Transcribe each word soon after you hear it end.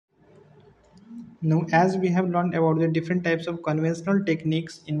Now, as we have learned about the different types of conventional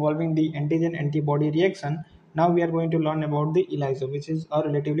techniques involving the antigen antibody reaction, now we are going to learn about the ELISA, which is a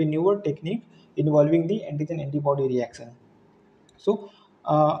relatively newer technique involving the antigen antibody reaction. So,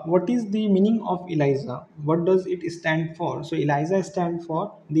 what is the meaning of ELISA? What does it stand for? So, ELISA stands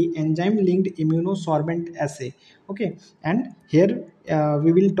for the enzyme-linked immunosorbent assay. Okay, and here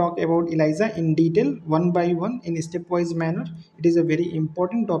we will talk about ELISA in detail, one by one, in stepwise manner. It is a very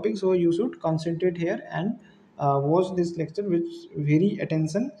important topic, so you should concentrate here and watch this lecture with very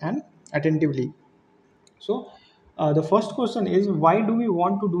attention and attentively. So the first question is, why do we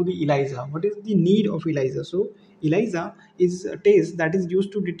want to do the ELISA? What is the need of ELISA? So ELISA is a test that is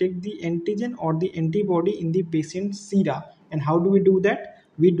used to detect the antigen or the antibody in the patient's sera. And how do we do that?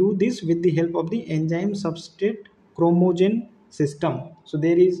 We do this with the help of the enzyme substrate chromogen system. So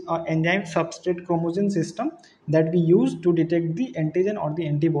there is an enzyme substrate chromogen system that we use to detect the antigen or the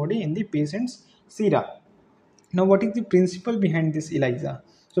antibody in the patient's sera. Now, what is the principle behind this ELISA?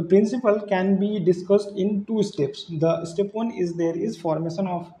 So, principle can be discussed in two steps. The step one is there is formation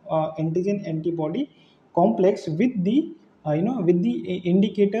of antigen antibody complex with the with the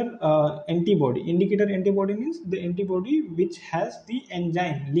indicator antibody. Indicator antibody means the antibody which has the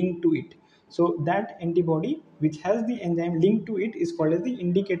enzyme linked to it. So that antibody which has the enzyme linked to it is called as the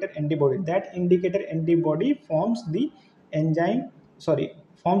indicator antibody. That indicator antibody forms the enzyme sorry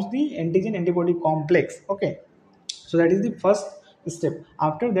forms the antigen antibody complex. Okay, so that is the first step.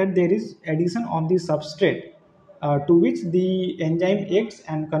 After that, there is addition of the substrate to which the enzyme acts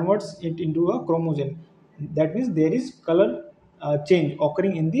and converts it into a chromosome. That means there is color change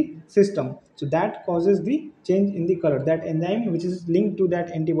occurring in the system, so that causes the change in the color. That enzyme which is linked to that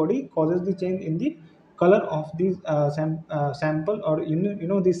antibody causes the change in the color of the sample, or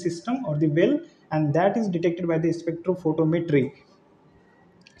the system or the well, and that is detected by the spectrophotometry.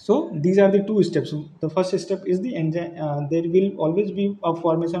 So these are the two steps. The first step is the enzyme. There will always be a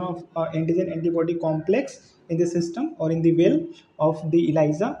formation of antigen antibody complex in the system or in the well of the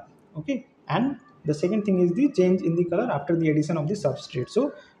ELISA. Okay, and the second thing is the change in the color after the addition of the substrate.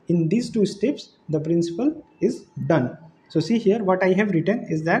 So in these two steps, the principle is done. So see here, what I have written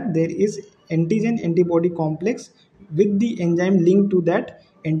is that there is antigen antibody complex with the enzyme linked to that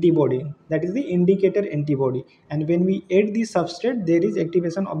antibody, that is the indicator antibody, and when we add the substrate, there is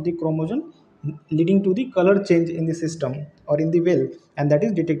activation of the chromosome leading to the color change in the system or in the well, and that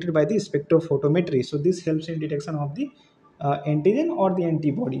is detected by the spectrophotometry. So this helps in detection of the antigen or the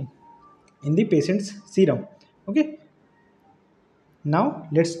antibody in the patient's serum. Okay, now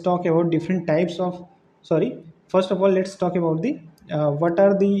let's talk about different types of sorry first of all, let's talk about the what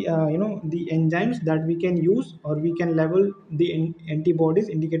are the the enzymes that we can use, or we can label the antibodies,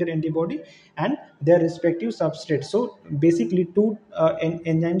 indicator antibody, and their respective substrates. So basically two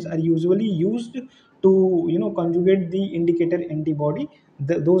enzymes are usually used to conjugate the indicator antibody.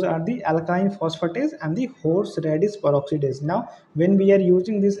 Those are the alkaline phosphatase and the horseradish peroxidase. Now when we are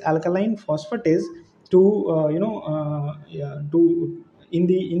using this alkaline phosphatase to yeah, to in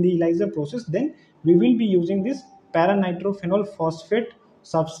the ELISA process, then we will be using this paranitrophenol phosphate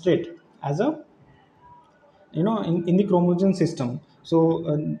substrate as a in the chromosome system. So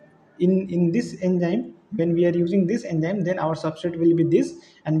in this enzyme, when we are using this enzyme, then our substrate will be this,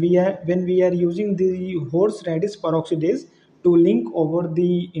 and when we are using the horseradish peroxidase to link over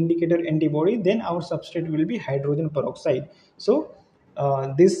the indicator antibody, then our substrate will be hydrogen peroxide. So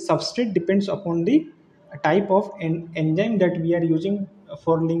this substrate depends upon the type of enzyme that we are using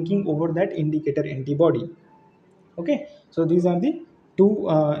for linking over that indicator antibody. Okay, so these are the two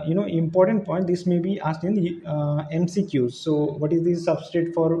important points. This may be asked in the MCQs. So what is the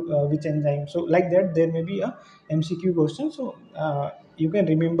substrate for which enzyme? So like that, there may be a MCQ question. So you can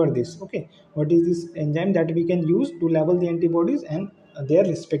remember this. Okay, what is this enzyme that we can use to label the antibodies and their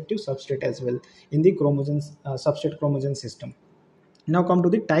respective substrate as well in the chromosomes substrate chromosome system. Now come to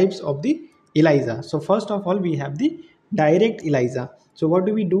the types of the ELISA. So first of all, we have the direct ELISA. So what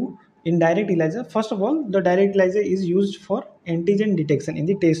do we do in direct ELISA? First of all, the direct ELISA is used for antigen detection in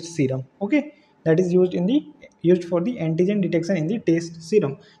the test serum. Okay, that is used for the antigen detection in the test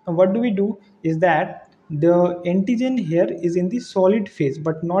serum. Now what do we do is that the antigen here is in the solid phase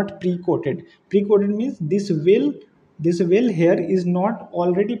but not pre-coated. Pre-coated means this well here is not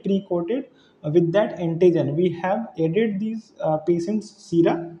already pre-coated with that antigen. We have added these patient's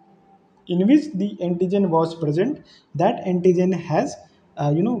sera in which the antigen was present. That antigen has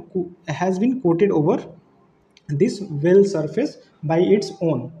been coated over this well surface by its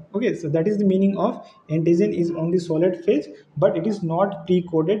own. Okay, so that is the meaning of antigen is on the solid phase, but it is not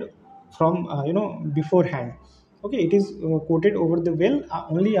pre-coded from beforehand. Okay, it is coated over the well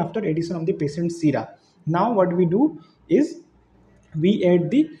only after addition of the patient's sera. Now what we do is we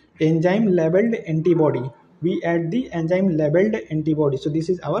add the enzyme labeled antibody. We add the enzyme labeled antibody. So this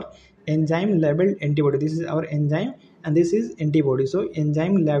is our enzyme labeled antibody. This is our enzyme and this is antibody. So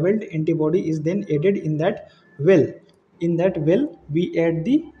enzyme labeled antibody is then added in that well. In that well we add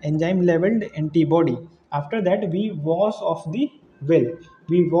the enzyme labeled antibody. After that we wash off the well.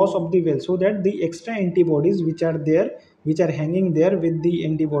 We wash off the well so that the extra antibodies which are there, which are hanging there with the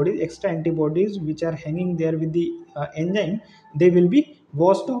antibodies, extra antibodies which are hanging there with the enzyme, they will be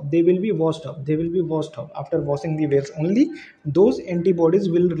washed off. They will be washed off. They will be washed off. After washing the wells, only those antibodies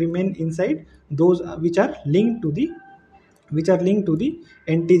will remain inside, those which are linked to the, which are linked to the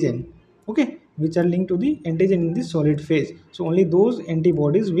antigen. Okay, which are linked to the antigen in the solid phase. So only those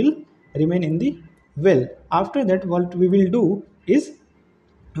antibodies will remain in the well. After that what we will do is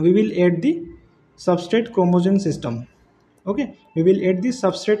we will add the substrate chromosome system. Okay, we will add the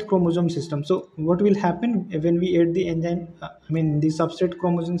substrate chromosome system. So what will happen when we add the enzyme, the substrate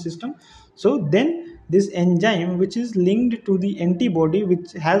chromosome system? So then this enzyme which is linked to the antibody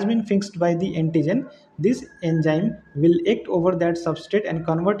which has been fixed by the antigen, this enzyme will act over that substrate and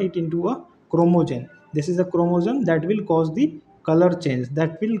convert it into a chromosome. This is a chromosome that will cause the color change,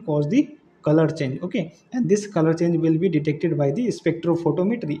 that will cause the color change. Okay, and this color change will be detected by the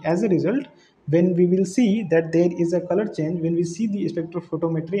spectrophotometry. As a result, when we will see that there is a color change, when we see the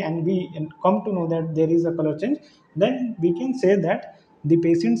spectrophotometry and we come to know that there is a color change, then we can say that the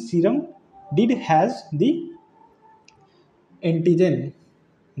patient's serum did has the antigen.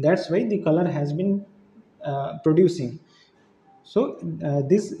 That's why the color has been producing. So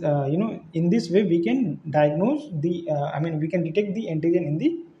this in this way we can diagnose the we can detect the antigen in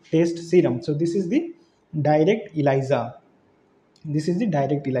the test serum. So this is the direct ELISA. This is the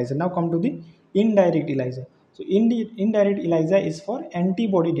direct ELISA. Now come to the indirect ELISA. So in the indirect ELISA is for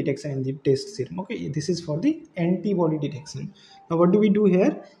antibody detection in the test serum. Okay, this is for the antibody detection. Now what do we do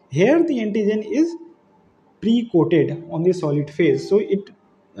here? Here the antigen is pre-coated on the solid phase. So it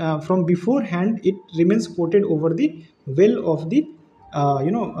from beforehand it remains coated over the well of the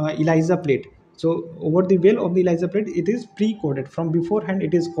ELISA plate. So over the well of the ELISA plate it is pre-coated. From beforehand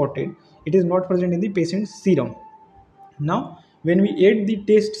it is coated. It is not present in the patient's serum. Now when we add the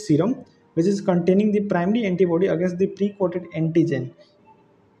test serum which is containing the primary antibody against the pre-coated antigen.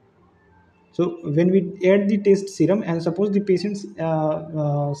 So when we add the test serum and suppose the patient's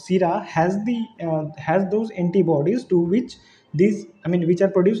sera has those antibodies to which these which are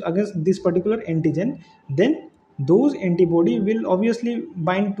produced against this particular antigen, then those antibody will obviously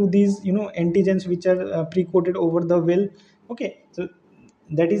bind to these antigens which are pre-coated over the well. Okay, so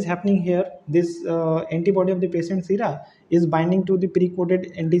that is happening here. This antibody of the patient sera is binding to the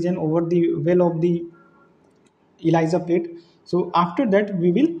pre-coated antigen over the well of the ELISA plate. So after that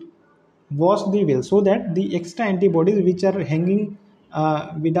we will wash the well so that the extra antibodies which are hanging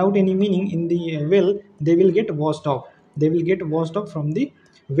without any meaning in the well, they will get washed off. They will get washed off from the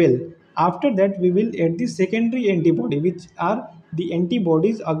well. After that we will add the secondary antibody which are the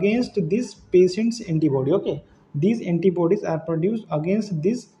antibodies against this patient's antibody. Okay, these antibodies are produced against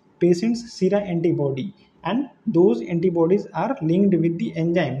this patient's sera antibody and those antibodies are linked with the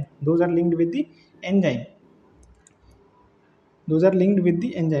enzyme. Those are linked with the enzyme. Those are linked with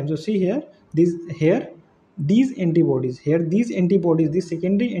the enzyme. So see here, these antibodies, these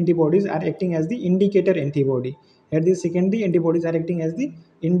secondary antibodies are acting as the indicator antibody. Here these secondary antibodies are acting as the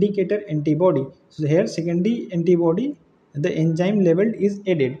indicator antibody. So here secondary antibody, the enzyme level is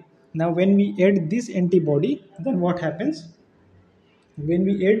added. Now when we add this antibody, then what happens? When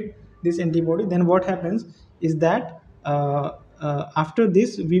we add this antibody, then what happens is that after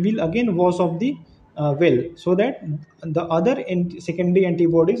this we will again wash off the well so that the other secondary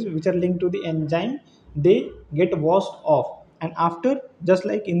antibodies which are linked to the enzyme, they get washed off. And after, just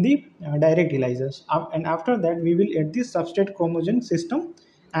like in the direct ELISAs, and after that we will add the substrate chromosome system.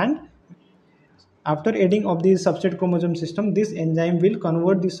 And after adding of the substrate chromosome system, this enzyme will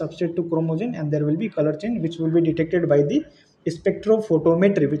convert the substrate to chromosome and there will be color change which will be detected by the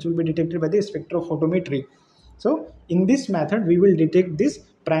spectrophotometry, So in this method we will detect this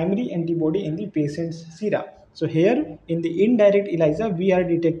primary antibody in the patient's sera. So here in the indirect ELISA we are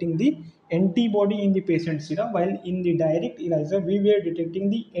detecting the antibody in the patient's sera, while in the direct ELISA we were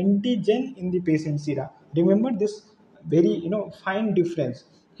detecting the antigen in the patient's sera. Remember this very fine difference.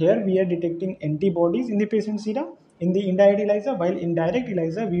 Here we are detecting antibodies in the patient's sera in the indirect ELISA, while in direct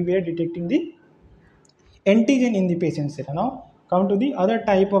ELISA we were detecting the antigen in the patient's sera. Now come to the other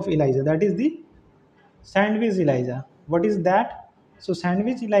type of ELISA, that is the sandwich ELISA. What is that? So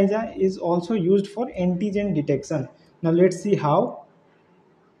sandwich ELISA is also used for antigen detection. Now let's see how.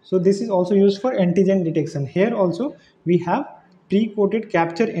 So this is also used for antigen detection. Here also we have pre-coated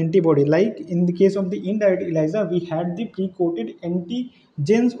capture antibody. Like in the case of the indirect ELISA, we had the pre-coated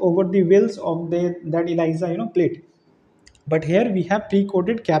antigens over the wells of that ELISA plate. But here we have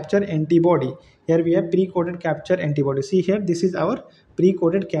pre-coded capture antibody. Here we have pre-coded capture antibody. See here, this is our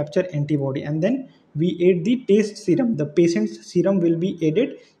pre-coded capture antibody, and then we add the test serum. The patient's serum will be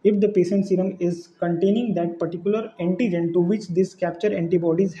added. If the patient serum is containing that particular antigen to which this capture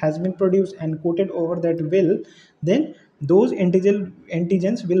antibodies has been produced and coated over that well, then those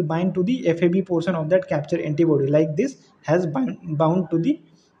antigens will bind to the FAB portion of that capture antibody. Like this has bound to the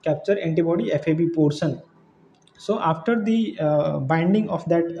capture antibody FAB portion. So after the binding of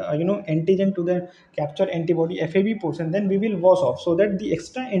that antigen to the capture antibody FAB portion, then we will wash off, so that the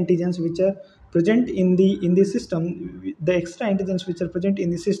extra antigens which are present in the system, the extra antigens which are present in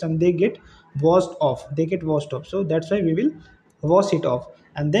the system, they get washed off. So that's why we will wash it off,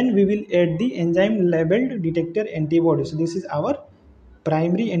 and then we will add the enzyme labeled detector antibody. So this is our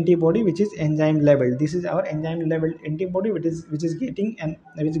primary antibody which is enzyme labeled. This is our enzyme labeled antibody which is getting and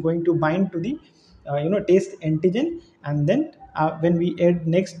which is going to bind to the test antigen. And then when we add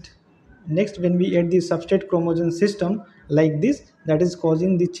next when we add the substrate chromosome system like this, that is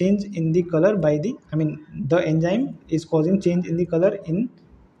causing the change in the color by the the enzyme is causing change in the color in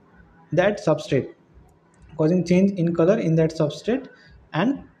that substrate, causing change in color in that substrate,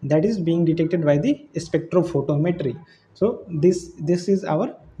 and that is being detected by the spectrophotometry. So this is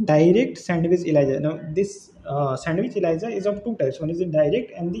our direct sandwich ELISA. Now this sandwich ELISA is of two types. One is the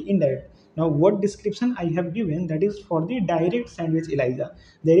direct and the indirect. Now what description I have given, that is for the direct sandwich ELISA.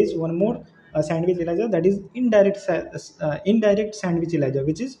 There is one more sandwich ELISA, that is indirect sandwich ELISA,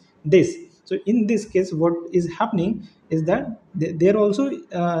 which is this. So in this case what is happening is that there also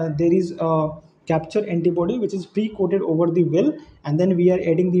there is a capture antibody which is pre-coated over the well, and then we are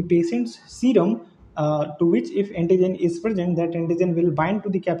adding the patient's serum to which if antigen is present, that antigen will bind to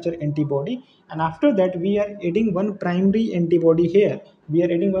the capture antibody, and after that we are adding one primary antibody here. We are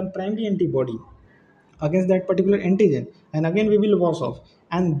adding one primary antibody against that particular antigen, and again we will wash off.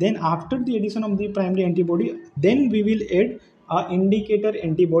 And then after the addition of the primary antibody, then we will add a indicator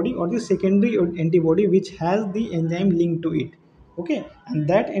antibody or the secondary antibody which has the enzyme linked to it. Okay, and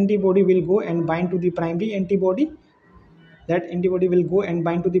that antibody will go and bind to the primary antibody. That antibody will go and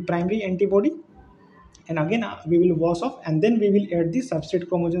bind to the primary antibody, and again we will wash off, and then we will add the substrate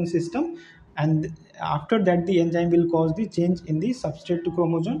chromosome system. And after that the enzyme will cause the change in the substrate to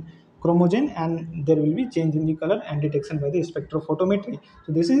chromogen, and there will be change in the color and detection by the spectrophotometry.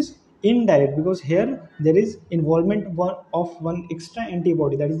 So this is indirect, because here there is involvement of one extra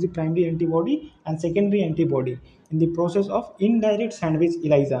antibody, that is the primary antibody and secondary antibody, in the process of indirect sandwich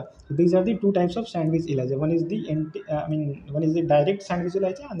ELISA. So these are the two types of sandwich ELISA. One is the one is the direct sandwich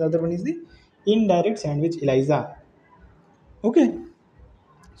ELISA, and the other one is the indirect sandwich ELISA. Okay,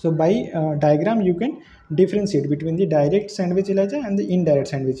 so by diagram you can differentiate between the direct sandwich ELISA and the indirect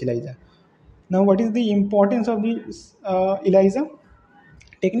sandwich ELISA. Now what is the importance of the ELISA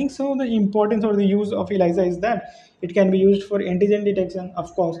technique? So the importance or the use of ELISA is that it can be used for antigen detection,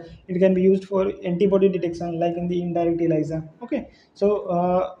 of course. It can be used for antibody detection, like in the indirect ELISA. Okay, so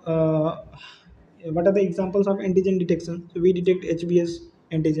what are the examples of antigen detection? So we detect HBs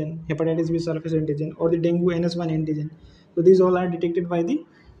antigen, hepatitis B surface antigen, or the dengue NS1 antigen. So these all are detected by the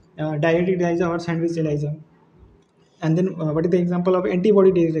direct ELISA or sandwich ELISA. And then what is the example of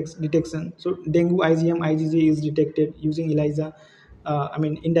antibody detection? So dengue IgM IgG is detected using ELISA,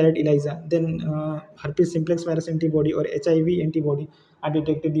 indirect ELISA. Then herpes simplex virus antibody or HIV antibody are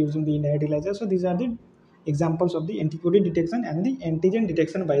detected using the indirect ELISA. So these are the examples of the antibody detection and the antigen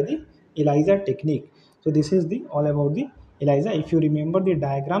detection by the ELISA technique. So this is the all about the ELISA. If you remember the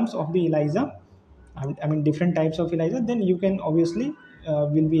diagrams of the ELISA, different types of ELISA, then you can obviously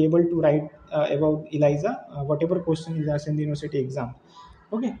will be able to write about ELISA whatever question is asked in the university exam.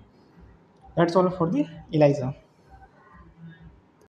 Okay, that's all for the ELISA.